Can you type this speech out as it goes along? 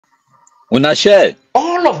Una share.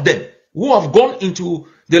 All of them who have gone into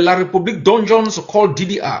the La Republique dungeons called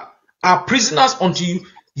DDR are prisoners until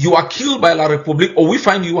you are killed by La Republique, or we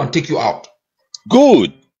find you and take you out.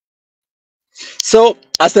 Good. So,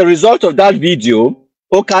 as a result of that video,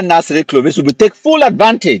 Oka Nasri Clovis will take full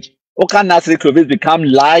advantage. Oka Nasri Clovis become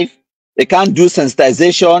live. They can do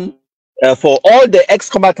sensitization for all the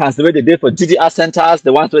ex-combatants, the way they did for DDR centers,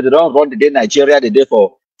 the ones where they don't run the day Nigeria, they did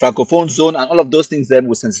for Francophone zone, and all of those things, then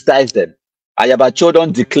will sensitize them. Ayaba Cho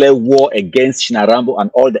don't declare war against Shinarambo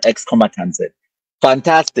and all the ex-combatants.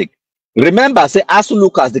 Fantastic. Remember, say, Asu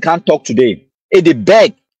Lucas, they can't talk today. They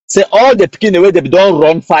beg, say, all the picking away, they don't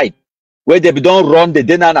run fight. Where they don't run the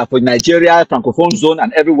dinner for Nigeria, Francophone zone,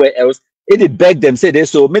 and everywhere else. They beg them, say they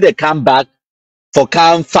so, may they come back for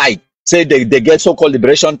calm fight. Say they get so-called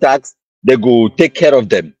liberation tax, they go take care of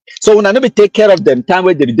them. So when I never take care of them, time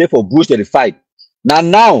where they be there for bush, they fight.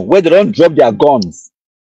 Now, where they don't drop their guns,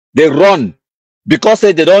 they run because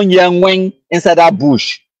say they don't yang wing inside that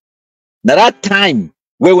bush. Now that time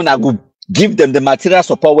where when I go give them the material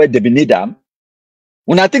support where they be need them,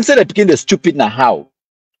 when I think say they became the stupid now how.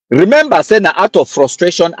 Remember, saying out of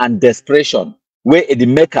frustration and desperation, where it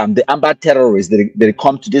make them the Amba terrorists, they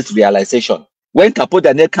come to this realization. When Capo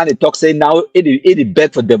Daniel can talk, say now it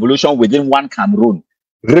beg for devolution within one Cameroon.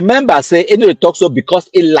 Remember, say it talk so because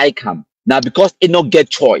it like him. Now because it not get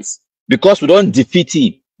choice, because we don't defeat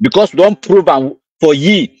him, because we don't prove him for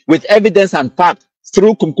ye with evidence and fact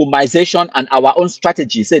through kumkumization and our own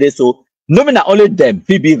strategy. Say this so. No not only them,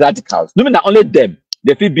 they be radicals. No not only them,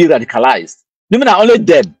 they feel be radicalized. No not only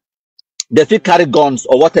them. They feel carry guns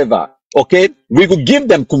or whatever. Okay, we could give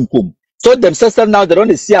them kumkum. So themselves now they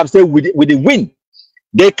don't see. I'm saying with the win,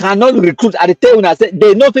 they cannot recruit. At the time when I say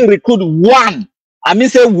they not recruit one. I mean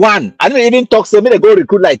say one. I don't even talk. Say me they go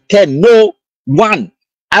recruit like 10. No, one.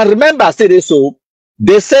 And remember, I say this so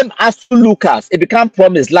the same as Lucas. It became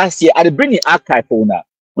promised last year. I bring the archive for una.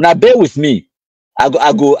 Una bear with me. I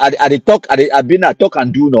talk. I been a talk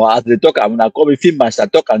and do no. As they talk, I'm gonna call me film master.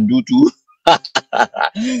 Talk and do too.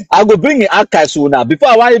 I will bring the archives now. Before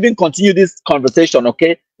I want to even continue this conversation,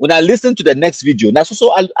 okay? When I listen to the next video, now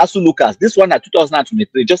so Asu Lucas, this one at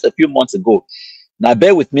 2023, just a few months ago. Now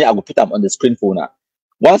bear with me, I will put them on the screen for now.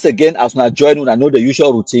 Once again, as when I join, when I know the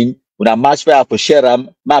usual routine, when I match fire for share them,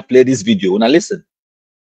 I play this video. When I listen.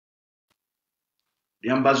 The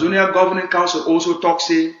Ambazonia Governing Council also talks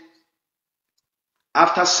say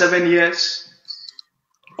after 7 years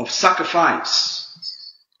of sacrifice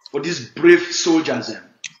for these brave soldiers,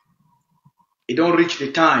 it don't reach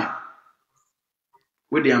the time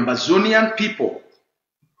where the Ambazonian people,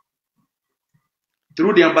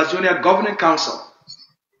 through the Ambazonia Governing Council,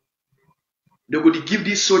 they would give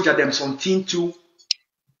these soldiers them something to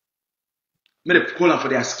make a call for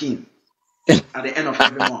their skin at the end of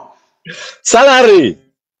every month. Salary.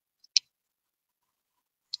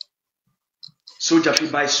 Soldier fee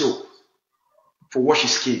buy soap for wash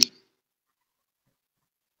his skin.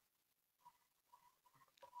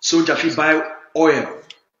 Soldier fee buy oil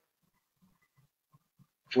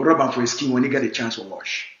for rub and for his skin when he get a chance to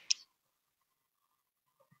wash.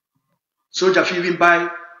 Soldier fee even buy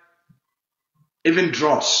even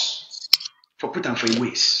dross for put on for a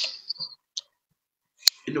waist.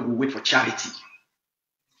 You know, we wait for charity.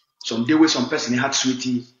 Some day with some person had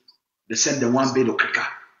sweetie, they send them one bed of krika.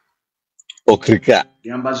 Okrika.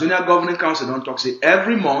 The Ambazonia Governing Council don't talk say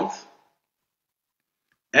every month,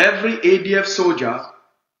 every ADF soldier,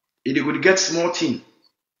 they would get small thing,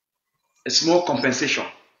 a small compensation,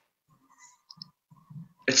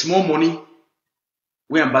 a small money.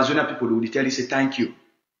 Where Ambazonia people would tell you say thank you.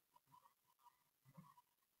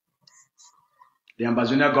 The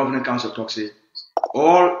Ambazonia Governing Council talks say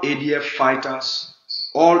all ADF fighters,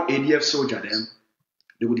 all ADF soldiers, them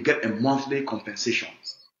they would get a monthly compensation.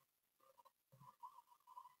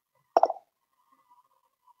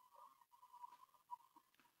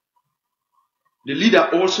 The leader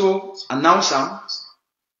also announced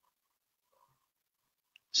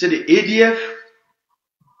say the ADF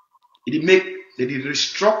they did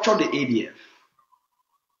restructure the ADF.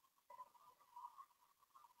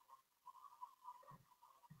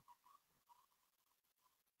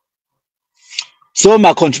 So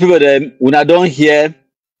my contributor, when I don't hear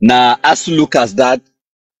now Asu Lucas that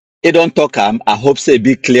they don't talk I hope say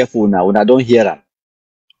be clear for now when I don't hear them.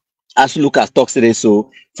 Asu Lucas talks today.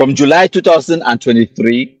 So from July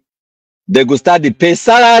 2023, they go start the pay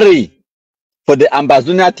salary for the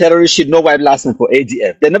Ambazonia terrorist shit, no white license for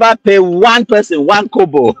ADF. They never pay one person, one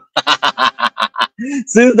kobo.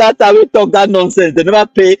 Since that time we talk that nonsense, they never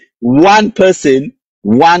pay one person,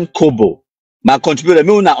 one kobo. My contributor,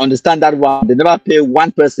 me will not understand that one. They never pay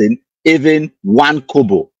one person, even 1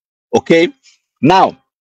 kobo. Okay, now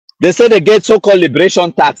they say they get so-called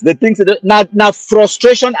liberation tax. They think that now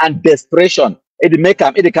frustration and desperation. It make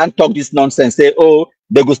them, it can't talk this nonsense. Say, oh,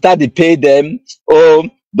 they go start to pay them. Oh,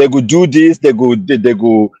 they go do this. They go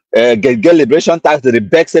get liberation tax. They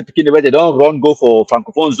beg say picking where they don't run go for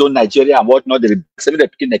francophone zone Nigeria and whatnot. They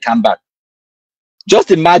picking they come back.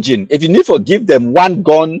 Just imagine if you need to give them 1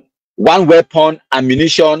 gun, 1 weapon,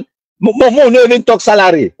 ammunition. More no even talk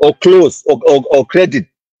salary or clothes or credit.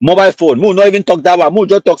 Mobile phone, more not even talk that one. More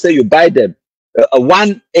just talk say you buy them a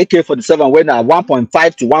 1 AK-47 when at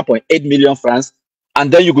 1.5 to 1.8 million francs,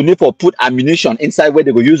 and then you go need for put ammunition inside where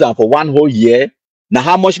they go use them for 1 whole year. Now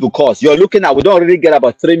how much it will cost? You're looking at we don't really get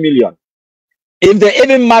about 3 million. If they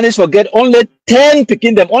even manage to get only 10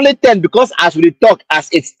 picking them, only 10, because as we talk, as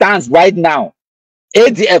it stands right now,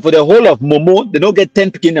 ADF for the whole of Momo, they don't get 10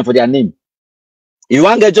 picking them for their name. If you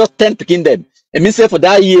want to get just 10 picking them, it means say for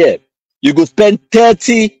that year you go spend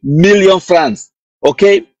 30 million francs.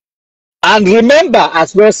 Okay, and remember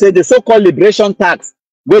as well say the so-called liberation tax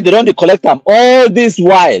where they don't collect them all this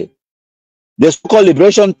while. The so-called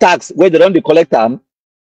liberation tax where they don't collect them,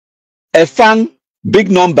 a fan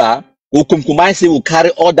big number will will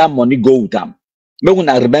carry all that money go with them. May we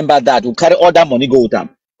not remember that will carry all that money go with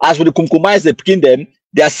them. As we compromise they picking them,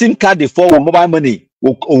 their SIM card they fall with mobile money,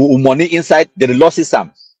 with money inside, they losses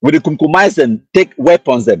some. We compromise them, take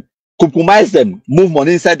weapons them. Compromise them, move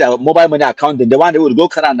money inside their mobile money account, then the one they will go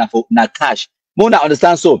carry for cash. More not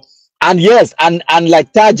understand so. And yes, and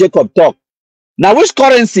like Tar Jacob talk. Now which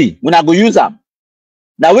currency when I go use them?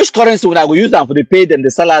 Now which currency when I go use them for the pay them the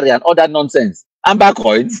salary and all that nonsense? Amba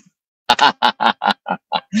coins.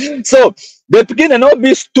 So they begin and not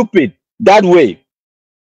be stupid that way.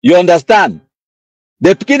 You understand?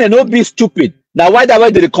 They begin and not be stupid. Now why that way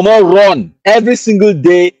they come out run every single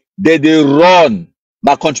day they run.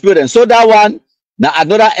 By contributing. So that one, now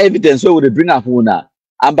another evidence where we bring up now.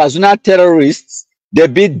 Ambazuna terrorists, they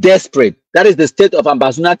be desperate. That is the state of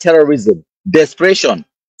Ambazuna terrorism. Desperation.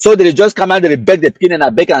 So they just come out, they beg the Pekin and I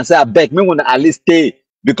beg and say, I beg, me want to at least stay.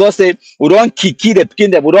 Because they we don't kiki the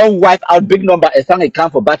Pekin, we don't wipe out big number as long as come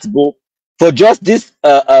for Batibo. For just this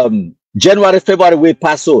January, February way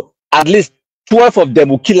pass so at least 12 of them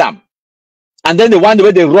will kill them. And then the one the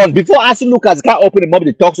way they run. Before asking Lucas can't open the mob,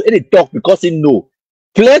 they talk, so they talk because he know.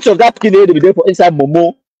 Plenty of that Pekin they be there for inside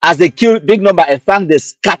Momo as they kill big number and fang they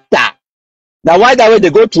scatter. Now why that way they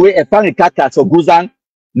go to a fang scatter so Guzan?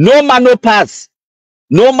 No man no pass.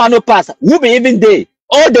 No man no pass. Who be even there?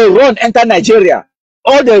 All they run enter Nigeria.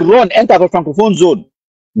 All they run enter the francophone zone.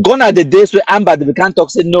 Gone are the days where Amba they can't talk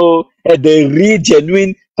say no, the real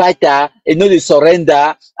genuine fighter, you know, they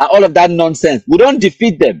surrender and all of that nonsense. We don't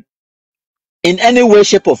defeat them in any way,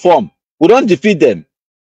 shape, or form. We don't defeat them.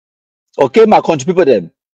 Okay, my country people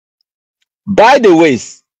them. By the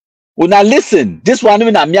ways, when I listen, this one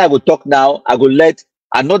even me I go talk now, I go let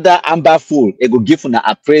another Amba fool, I go give an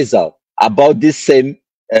appraisal about this same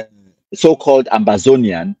so-called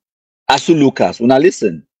Ambazonian, Asu Lucas. When I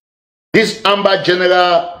listen. This Amba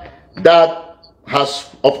general that has,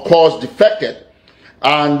 of course, defected,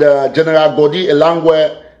 and General Godi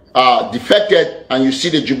Elangwe defected, and you see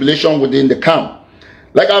the jubilation within the camp.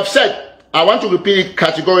 Like I've said, I want to repeat it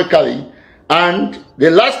categorically. And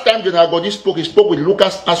the last time General Godi spoke, he spoke with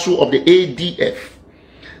Lucas Asu of the ADF.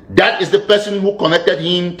 That is the person who connected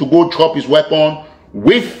him to go drop his weapon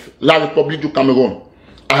with La République du Cameroon.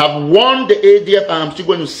 I have warned the ADF, and I'm still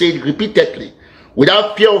going to say it repeatedly,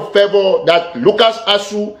 without fear of favor, that Lucas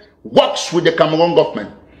Asu works with the Cameroon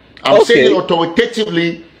government. I'm saying it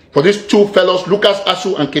authoritatively for these two fellows, Lucas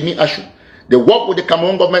Asu and Kemi Asu. They work with the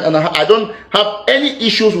Cameroon government, and I don't have any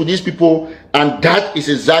issues with these people, and that is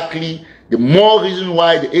exactly the more reason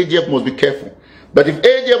why the ADF must be careful. But if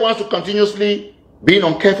ADF wants to continuously be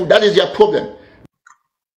uncareful, that is their problem.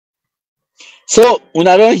 So when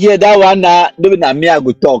I don't hear that one, me I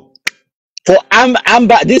go talk. For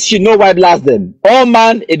Amba, this you know why last them. All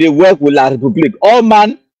man they work with La République. All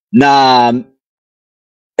man na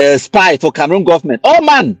spy for Cameroon government. All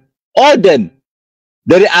man, all them.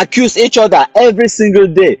 They accuse each other every single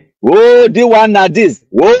day. Oh, this one na this.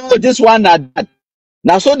 Oh, this one na that.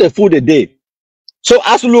 Now so they fool the day. So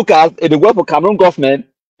as you look at the work for Cameroon government,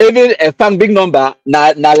 even a fan big number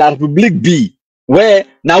na La République B, where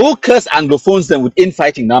now who curse Anglophones them with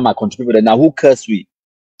infighting now my contributor. Now who curse we?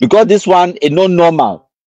 Because this one is not normal.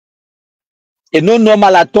 It's not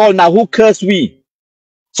normal at all. Now who curse we?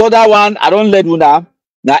 So that one I don't let you now.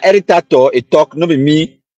 Now Eritato it talk, no be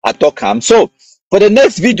me, I talk him. So for the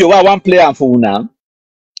next video, I want play and for una.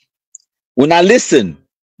 When I listen,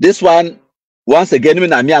 this one once again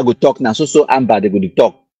when I go talk now, so Amba they go to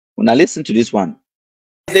talk. When I listen to this one.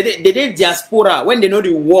 They did diaspora. When they know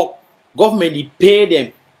the work, government, they pay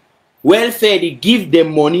them. Welfare, they give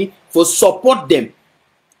them money for support them.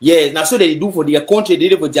 Yes, now so they do for their country, they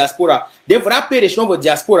do for diaspora. Then for that pay, they show for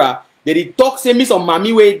diaspora, they talk, say me some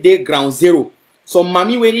mommy way they ground zero. Some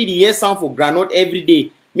mommy way they hear sound for granite every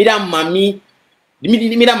day. Me that mommy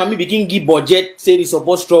begin give budget, say they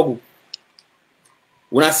support struggle.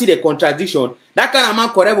 When I see the contradiction, that kind of man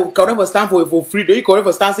correct for stand for freedom. You correct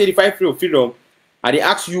for stand say the fight free of freedom. And they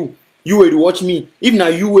ask you will watch me. If now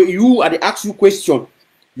you and they ask you question,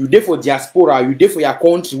 you there for diaspora, you there for your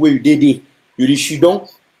country where you did it. You the shidon,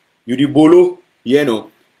 you the bolo, you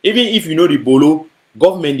know. Even if you know the bolo,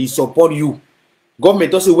 government is support you.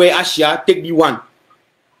 Government also where Asia take the one.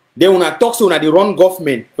 Then when I talk so when they run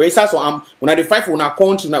government, for instance, when I fight for our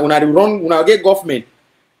country, when I get government.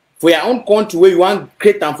 For your own country where you want to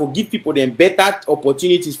create and forgive people them better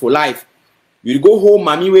opportunities for life. You go home,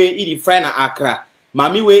 mommy where eat the fry na Accra.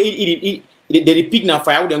 Mommy where eat the pig na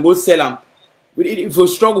fire, then go sell them. For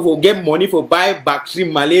struggle for get money for buy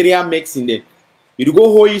vaccine, malaria medicine them. You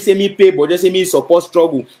go home, you say me pay, but just say me support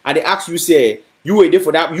struggle. And they ask you say, you were there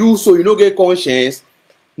for that, you so you no get conscience.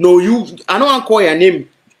 No, I don't want to call your name.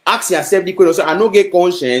 Ask yourself the question. So I no get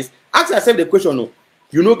conscience. Ask yourself the question. No,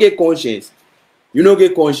 you no get conscience. You no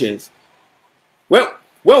get conscience. Well,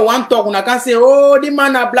 one talk when I can say, oh, the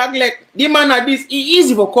man a black leg, the man a this. It's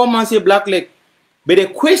easy for come and say black leg. But the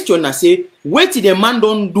question I say, what the man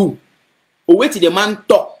don't do, or what the man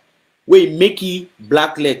talk, where make he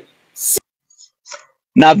black leg.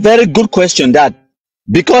 Now, very good question that.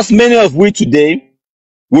 Because many of we today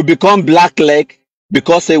will become black leg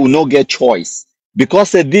because they will not get choice.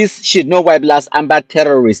 Because this shit no white blast Amba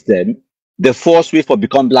terrorists them, the force we for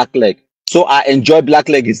become black leg. So I enjoy black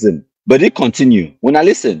legism, but it continue. When I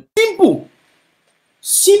listen,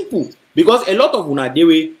 simple, because a lot of una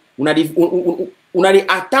they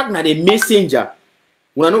attack na the messenger.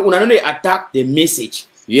 Una they attack the message.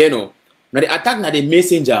 You know, una they attack na the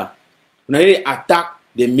messenger. Una they attack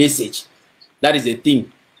the message. That is the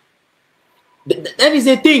thing. That is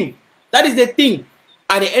the thing. That is the thing.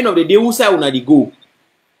 At the end of the day, who say una the go?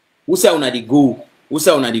 Who say una the go? Who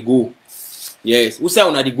say una the go? Yes, who say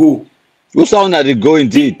una the go? You sound like they go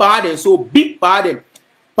indeed. Big pardon, so big pardon.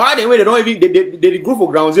 Pardon where they don't even they go for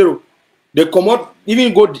ground zero. They come out,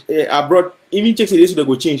 even go abroad, even check the they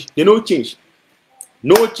go change. They no change.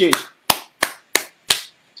 No change.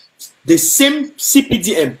 The same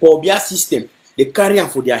CPD and Pobia system, they carry on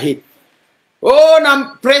for their head. Oh,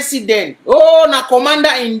 na president. Oh, na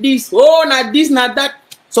commander in this. Oh, na this, na that.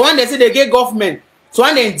 So when they say they get government, so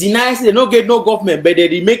when they deny say they don't get no government, but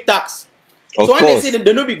they make tax. Of so when course. they say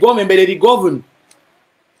they don't be government, but they govern.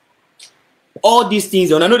 All these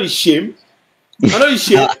things, and I know the shame. I know the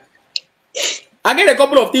shame. I get a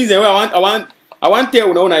couple of things where I want to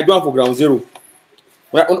tell when I do it for ground zero.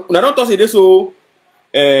 When I don't talk say this so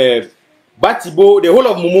Batibo, the whole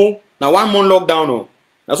of Momo, now 1 month lockdown. No.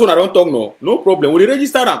 That's what I don't talk no. No problem. We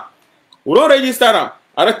register them. We don't register them.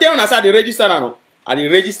 I don't tell you I said the register them. I the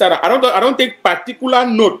register them. I don't take particular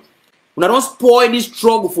note. When I don't spoil this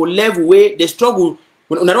struggle for level way, the struggle,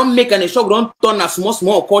 when I don't make any struggle, don't turn a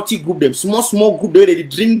small occultic group, them small group, they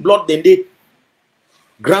drink blood, then they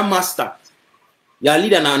grandmaster. Your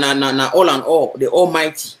leader na all and all, the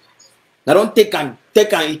almighty. I don't take and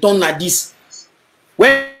it turn like this.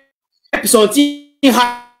 When something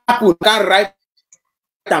happen, can write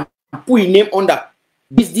and put your name under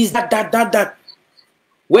this, that.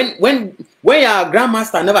 When your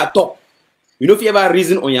grandmaster never talk, you know if you ever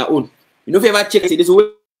reason on your own. You know if you ever check this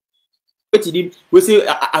way, we say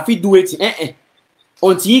I fit do it.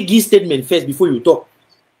 Until you give statement first before you talk.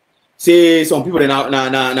 Say some people na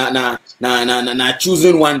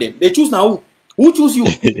choosing one them. They choose now who? Who choose you?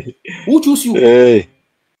 Who choose you? Hey.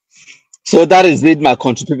 So that is it, my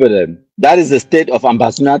country people. Then that is the state of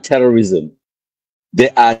ambassador terrorism. They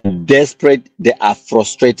are desperate. They are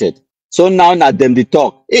frustrated. So now them they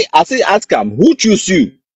talk. Hey, I say ask them who choose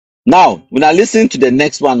you. Now, when I listen to the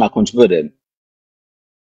next one, my contributor,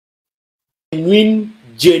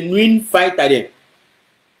 genuine fighter them,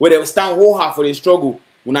 where they stand whole half for the struggle,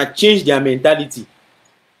 when I change their mentality.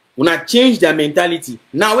 When I change their mentality.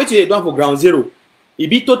 Now, what they do for ground zero? It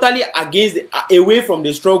be totally against, away from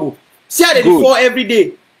the struggle. See how they fall every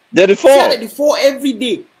day. They fall. See how they fall every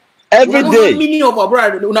day. Every day. Meaning of our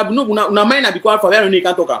brother, una mind na be called for where you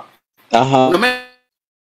can't talk.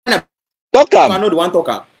 Talk. I know the one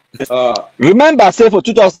talker. Remember, say for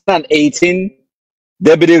 2018,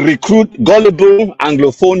 they be recruit gullible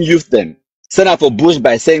Anglophone youth them. Send out for Bush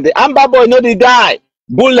by saying the Amba boy no they die.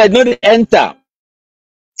 Bullet no they enter.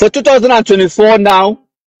 For 2024 now,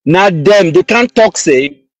 Now them, they can't talk,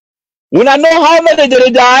 say, when I know how many they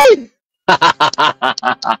die.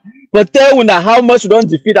 But tell una how much we don't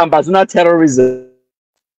defeat Ambazuna terrorism.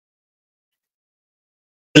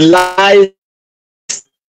 Lies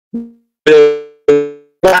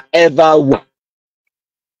ever won.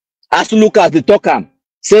 As look at the talker,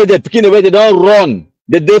 say the picking away, they don't run.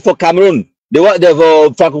 The day for Cameroon, they for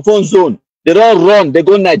Francophone zone, they don't run, they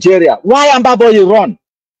go Nigeria. Why Amba boy run?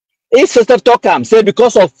 If Sister Tokam say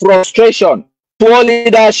because of frustration, poor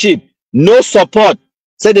leadership, no support,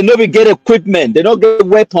 say they don't get equipment, they don't get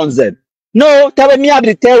weapons then. No, tell me I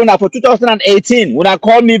be telling you for 2018 when I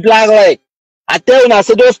call me black leg. I tell you I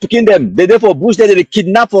said those picking them, they for bush, they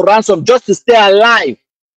kidnap for ransom just to stay alive.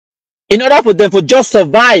 In order for them to just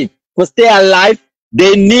survive, for stay alive,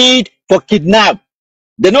 they need for kidnap.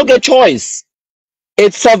 They don't get choice.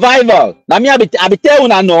 It's survival. Now me I be telling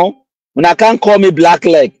you no, when I can't call me black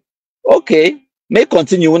leg. Okay, may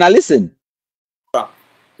continue when I listen.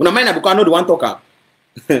 When I mind I know the one talker.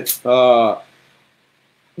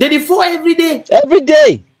 They fall every day. Every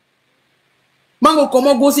day. Man go come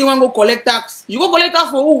on, go see one go collect tax. You go collect tax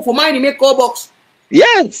for who? For mine, you make call box.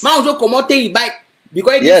 Yes. Man go come on, take your bike.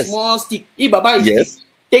 Because it is small stick. If Baba is stick.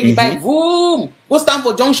 Take your bike. Boom. Go stand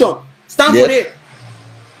for junction. Stand for it.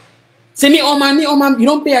 Say me, oh man, you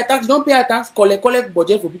don't pay a tax. You don't pay a tax. Collect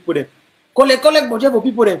budget for people there. Collect budget for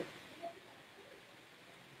people there.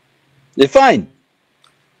 They fine.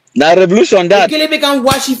 Now revolution that. They can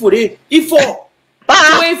wash it for it. If for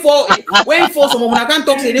when for someone I can't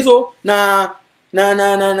talk say this so na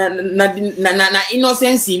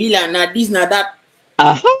innocent civilian na this na that.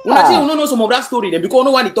 When I say you don't know some of that story then because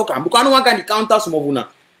no one is talking because no one can counter some of una.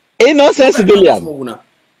 Innocent civilian.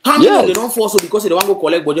 How many of they don't force so because they don't go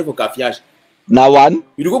collect budget for cafiage? Now one.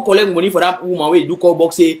 You go collect money for that woman where you do call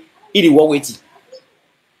box say it is work waiting.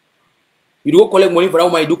 You go collect money for that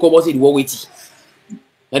woman you do call box say it is work waiting.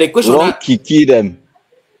 Now the question we don't kiki them.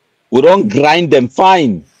 We don't grind them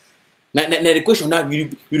fine. Now the question that you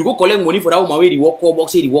go collect money for that woman where you work call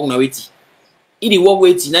box say it work now waiting. It work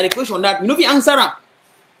waiting. Now the question that you know if you answer up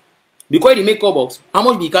because it make call box, how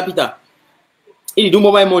much be capital? It do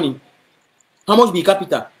mobile money. How much be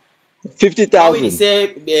capital? 50,000. When you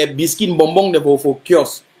say biscuit bonbon for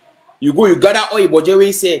kiosk, you go you gather all your budget where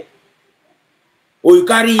you say, or you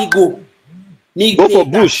carry go for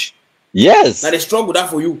bush. Yes. Now the struggle that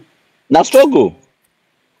for you. Now struggle.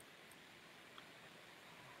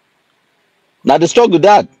 Now the struggle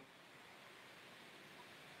that.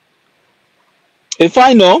 If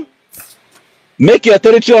I know, make your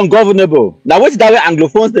territory ungovernable. Now what's that way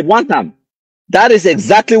Anglophones they want them? That is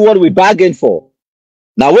exactly what we bargained for.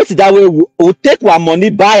 Now what's that way we'll take our money,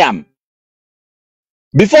 buy them.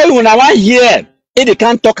 Before you when I want here, it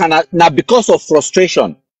can't talk and now because of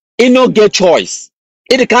frustration. It no get choice.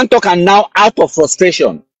 It can't talk and now out of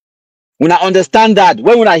frustration. When I understand that,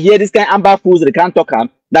 when I hear this kind of Amba fools, they can't talk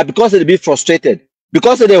that because they be frustrated.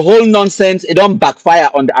 Because of the whole nonsense, it don't backfire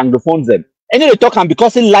on the Anglophones them. And they talk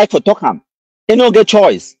because they like for talk they don't get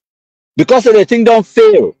choice. Because of the thing don't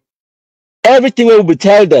fail. Everything we will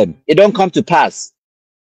tell them, it don't come to pass.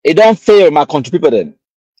 It don't fail my country people then.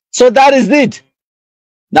 So that is it.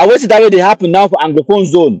 Now what's that way they happen now for Anglophone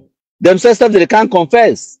zone? Themselves stuff that they can't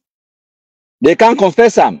confess. They can't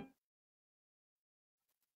confess them.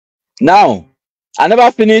 Now, I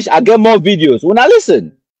never finish. I get more videos. When I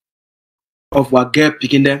listen. Of what girl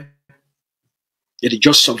picking them, they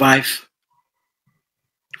just survive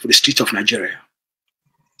for the streets of Nigeria.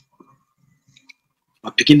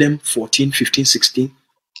 But picking them 14, 15, 16,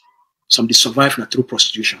 some they survive through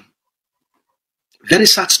prostitution. Very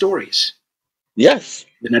sad stories. Yes.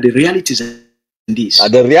 But now the reality is in this.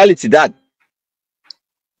 The reality that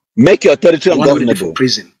make your territory ungovernable.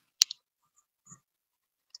 Prison.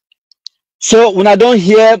 So when I don't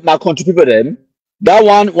hear my country people them, that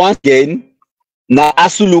one once again, now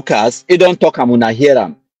Asu Lucas, it don't talk when I hear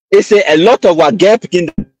them. It say a lot of what gap in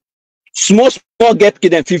small gap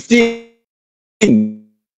in them 15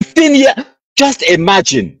 years. Just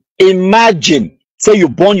imagine. Say you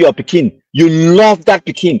born your Pekin, you love that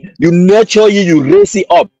Pekin, you nurture you raise it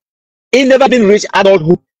up. It never been reached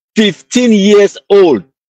adulthood, 15 years old.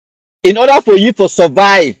 In order for you to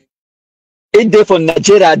survive, in there for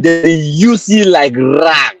Nigeria, they use it like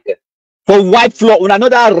rag. For white floor, when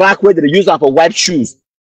another rag where they use them for white shoes.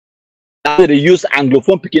 Now they use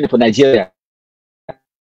Anglophone Pekin for Nigeria.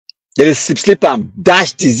 There is sleep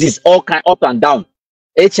dash disease, all kind up and down.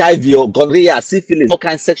 HIV or gonorrhea, syphilis, all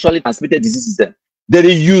kind of sexually transmitted diseases.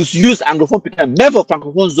 They use Anglophone Pekin. Men for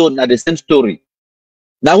Francophone zone are the same story.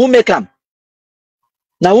 Now who make them?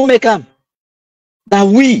 Now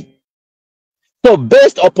we. So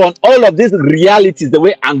based upon all of these realities, the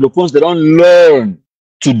way Anglophones, they don't learn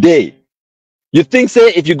today. You think,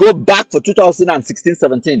 say, if you go back for 2016,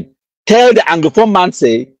 17, tell the Anglophone man,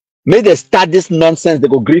 say, may they start this nonsense, they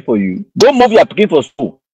go agree for you. Go move your picking for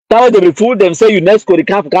school. That way they will fool them, say UNESCO, they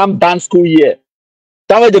can't ban school year.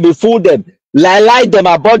 That way they will fool them. Lie them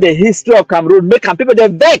about the history of Cameroon, make them people they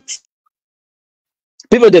vex.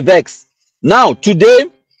 People they vex. Now, today,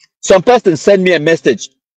 some person sent me a message.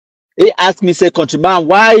 He asked me, say, countryman,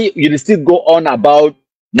 why you still go on about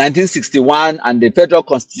 1961 and the federal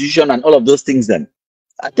constitution and all of those things then?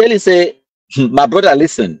 I tell you, say, my brother,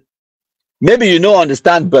 listen, maybe you don't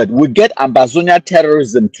understand, but we get Ambazonia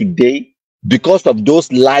terrorism today because of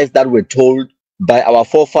those lies that were told by our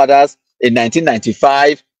forefathers in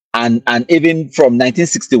 1995 and even from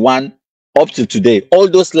 1961 up to today. All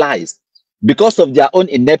those lies, because of their own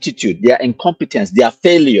ineptitude, their incompetence, their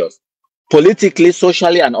failures, politically,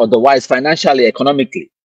 socially, and otherwise, financially, economically.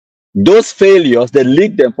 Those failures, they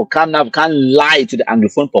lead them for can't lie to the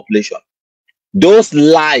Anglophone population. Those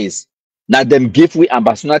lies that them give we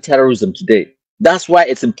ambassador terrorism today. That's why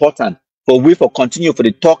it's important for we to continue for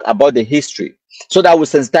the talk about the history, so that we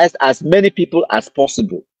sensitize as many people as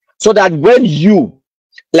possible. So that when you,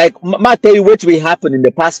 like, I tell you what will happen in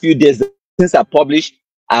the past few days since I published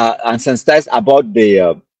and sensitized about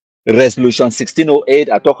the Resolution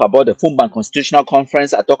 1608. I talk about the Fumban Constitutional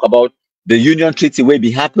Conference. I talk about the Union Treaty will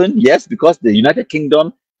be happen. Yes, because the United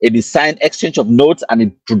Kingdom, it signed exchange of notes and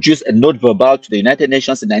it produced a note verbal to the United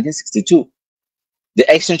Nations in 1962.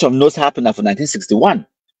 The exchange of notes happened after 1961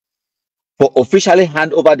 for officially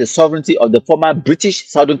hand over the sovereignty of the former British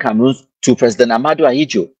Southern Cameroon to President Amadou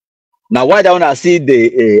Ahidjo. Now, why don't I see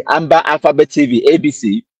the Amba, Alphabet TV,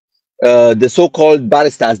 ABC, the so-called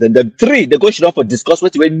barristers, then the three, they go straight up for discuss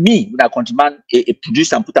what when me, when I countryman, a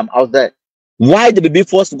produce and put them out there. Why they be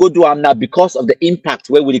forced to go do them now? Because of the impact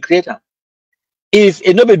where we create them. If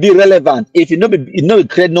it not be relevant, if it not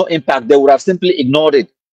create no impact, they would have simply ignored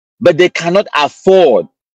it. But they cannot afford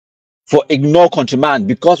for ignore countryman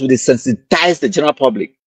because we desensitize the general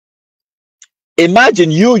public.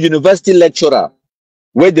 Imagine you, university lecturer,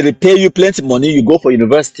 where they pay you plenty money, you go for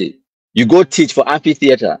university, you go teach for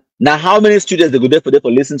amphitheater. Now, how many students they go there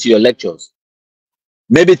for listen to your lectures?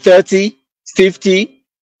 Maybe 30, 50,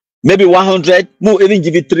 maybe 100, more even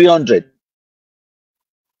give you 300.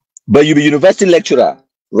 But you be university lecturer,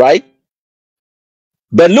 right?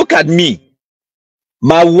 But look at me.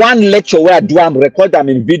 My one lecture where I do am record them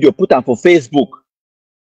in video, put them for Facebook.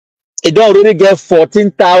 It don't really get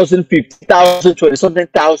 14,000, 50,000, 20-something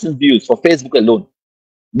thousand views for Facebook alone.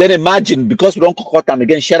 Then imagine, because we don't cut them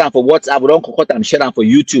again, share them for WhatsApp, we don't cut them, share them for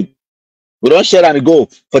YouTube. We don't share them, go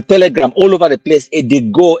for Telegram, all over the place. It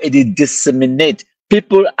did go, it did disseminate.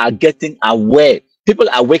 People are getting aware. People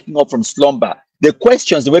are waking up from slumber. The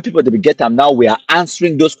questions, the way people they get them now, we are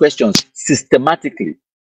answering those questions systematically.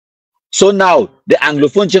 So now, the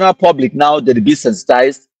Anglophone general public now, they be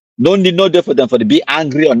sensitized. No need, no day for them for to be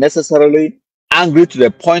angry unnecessarily, angry to the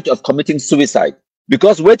point of committing suicide.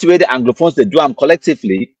 Because wait where the Anglophones, they do them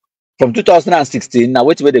collectively from 2016, now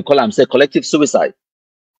wait where they call them, say, collective suicide.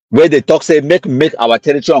 Where they talk, say, make our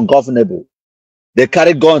territory ungovernable. They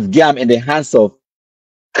carry guns, get in the hands of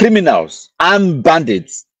criminals, armed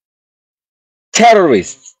bandits,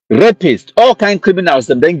 terrorists, rapists, all kind of criminals,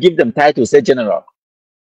 and then give them titles, say general.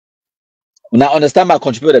 Now understand my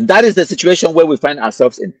contributor. That is the situation where we find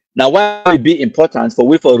ourselves in. Now, why would it be important for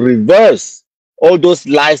we to reverse all those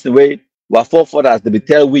lies the way our forefathers they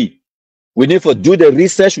tell we? We need to do the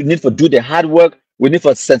research, we need to do the hard work, we need to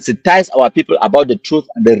sensitize our people about the truth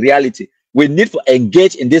and the reality. We need to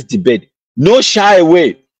engage in this debate. No shy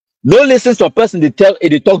away. No listen to a person they talk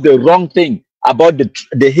the wrong thing about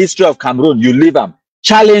the history of Cameroon. You leave them.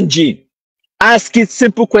 Challenge it. Ask it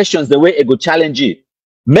simple questions the way it go challenge it.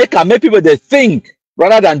 Make people they think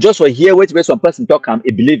rather than just for hear wait some person talk and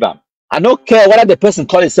believe them. I don't care whether the person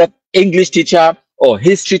call himself English teacher or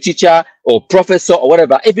history teacher or professor or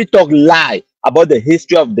whatever. If you talk lie about the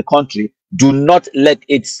history of the country, do not let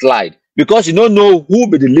it slide, because you don't know who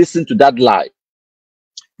will listen to that lie.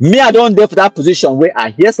 Me, I don't there for that position where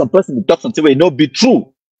I hear some person talk something where it not be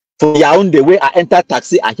true. For your own the way I enter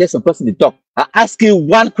taxi, I hear some person talk. I ask you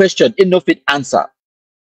one question, it no fit answer.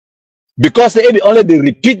 Because they only they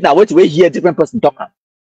repeat now, wait, we hear different person talking.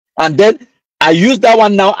 And then I use that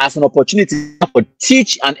one now as an opportunity for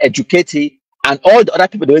teach and educate and all the other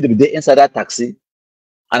people the way they be there inside that taxi.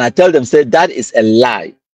 And I tell them, say, that is a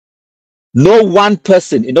lie. No one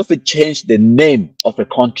person enough to change the name of a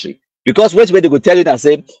country. Because which way they go tell you that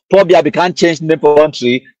say, probably we can't change the name of a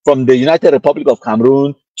country from the United Republic of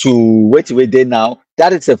Cameroon to which way they now.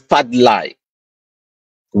 That is a fat lie.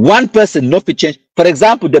 One person no fit change. For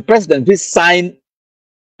example, the president will sign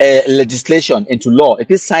a legislation into law, if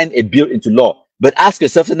he sign a bill into law, but ask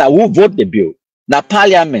yourself now, who vote the bill? Now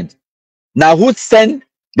parliament. Now who send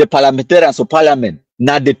the parliamentarians to parliament?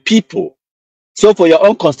 Now the people. So for your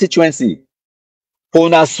own constituency,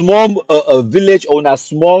 for a small village or a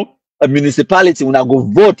small municipality, when I go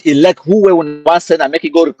vote, elect who we want to send and make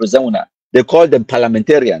it go represent una. They call them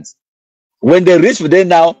parliamentarians. When they reach for them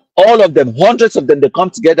now, all of them, hundreds of them, they come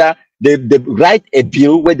together, they write a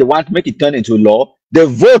bill where they want to make it turn into law. They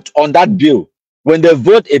vote on that bill. When they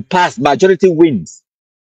vote, it passed, majority wins.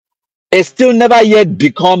 It still never yet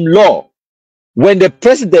become law. When the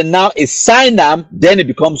president now is signed them, then it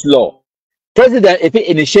becomes law. President, if he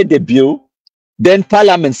initiate the bill, then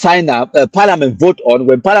parliament sign up, parliament vote on.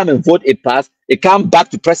 When parliament vote, it pass, it come back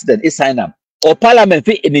to president, it sign up. Or parliament,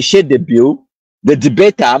 if he initiate the bill, the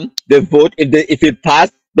debate them, they vote, if it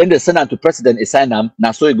pass, then they send them to president, it sign them,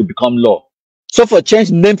 now so it will become law. So for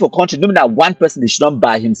change name for country, no that one person is not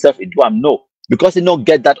by himself, it do no, because he don't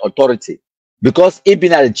get that authority. Because he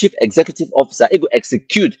being a chief executive officer, he go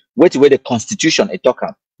execute where the constitution it talk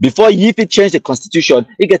am. Before if he change the constitution,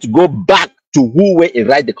 he get to go back to who where he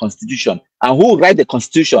write the constitution. And who write the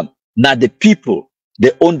constitution? Now the people,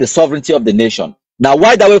 they own the sovereignty of the nation. Now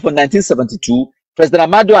why that way from 1972,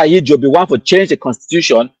 President Ahmadu Ahijo be one for change the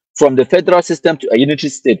constitution from the federal system to a unitary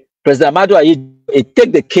state. President Ahmadu Ahijo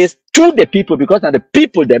take the case to the people, because now the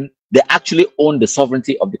people them, they actually own the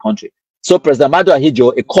sovereignty of the country. So President Ahmadu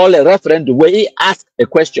Ahijo, he called a referendum where he asked a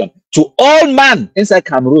question to all man inside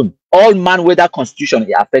Cameroon, all man where that constitution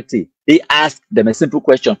is affected. He asked them a simple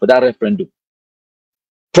question for that referendum.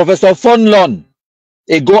 Professor Fonlon,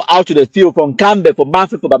 he go out to the field from Cambe, for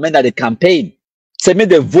Manfred, for Bamenda, the campaign. Say me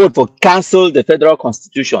the vote for cancel the federal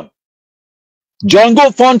constitution. John Go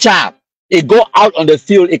Foncha, he go out on the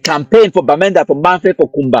field, he campaign for Bamenda, for Manfred,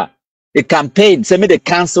 for Kumba. He campaign, say me they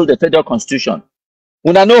cancel the federal constitution.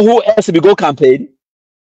 When I know who else will go campaign,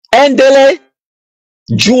 Ndele,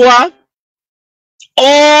 Jua,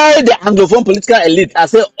 all the Anglophone political elite, I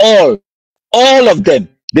say all of them,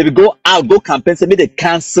 they will go out, go campaign, say they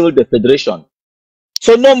cancel the federation.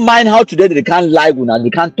 So no mind how today they can't lie, they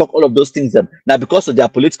can't talk all of those things. Now because of their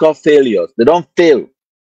political failures, they don't fail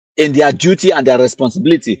in their duty and their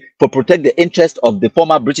responsibility for protect the interest of the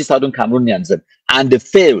former British Southern Cameroonians, and they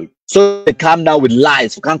failed. So they come now with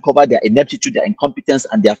lies who can't cover their ineptitude, their incompetence,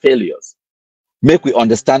 and their failures. Make we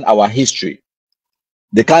understand our history.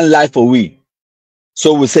 They can't lie for we.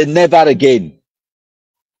 So we say never again.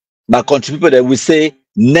 My country people, that we say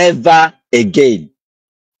never again.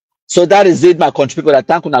 So that is it, my country people. I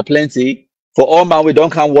thank you plenty. For all man we don't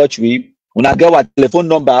come watch we. When I get our telephone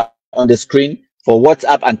number on the screen for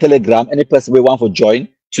WhatsApp and Telegram, any person we want for join.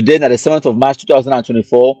 Today, na the 7th of March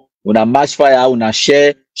 2024. When I match fire, when I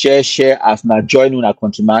share as na join when I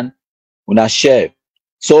countryman, when I share.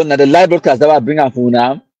 So now the live broadcast that I bring up for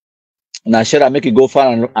now, and I share and make it go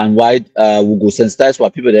far and wide. We'll go sensitize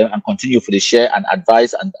for people there and continue for the share and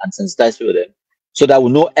advice and sensitize people there, so that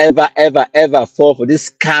we no ever fall for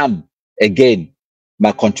this scam again,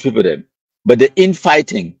 my country people there. But the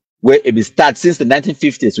infighting where it be start since the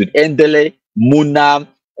 1950s with Ndele, Muna,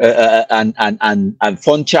 and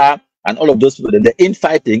Foncha, and all of those people, the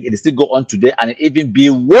infighting, it still go on today, and it even be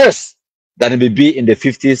worse than it will be in the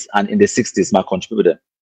 50s and in the 60s, my country people there.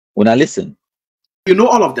 When I listen, you know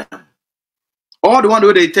all of them. All the one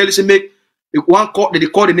where they tell you to make one call, they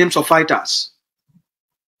call the names of fighters.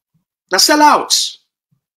 Now sellouts.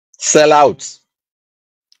 Sellouts.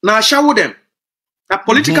 Now show them. Now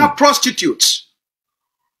political prostitutes.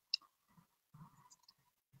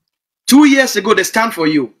 2 years ago, they stand for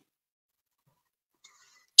you.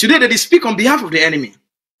 Today, they speak on behalf of the enemy.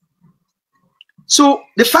 So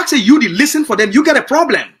the fact that you did listen for them, you get a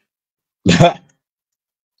problem. The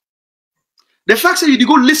fact that you did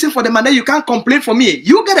go listen for them and then you can't complain for me,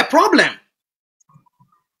 you get a problem.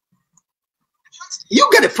 You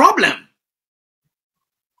get a problem.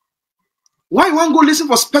 Why you want to go listen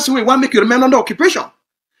for person who want to make you remain under occupation?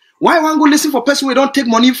 Why you want to go listen for person who don't take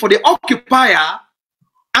money for the occupier?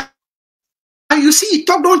 And you see,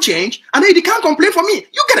 talk don't change, and then you can't complain for me.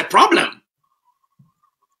 You get a problem.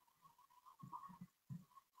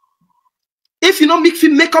 If you don't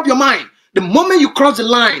make up your mind, the moment you cross the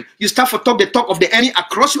line, you start to talk the talk of the enemy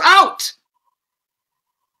across you out.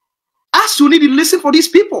 I still need to listen for these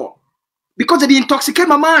people because they intoxicate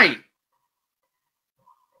my mind.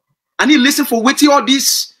 I need to listen for waiting all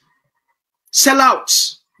these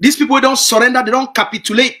sellouts. These people don't surrender, they don't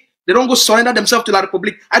capitulate, they don't go surrender themselves to the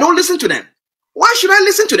Republic. I don't listen to them. Why should I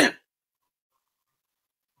listen to them?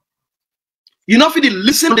 You know, if you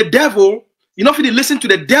listen to the devil, You know, if you listen to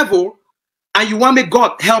the devil and you want make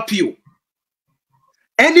God help you.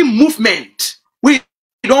 Any movement, we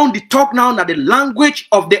don't talk now that the language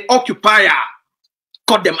of the occupier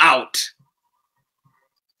cut them out.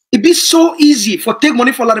 It be so easy for take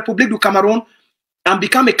money for La République du Cameroon and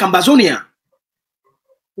become a Cambazonian.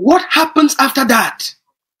 What happens after that?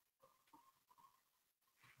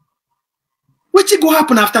 What will go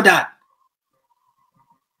happen after that?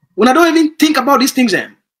 When I don't even think about these things,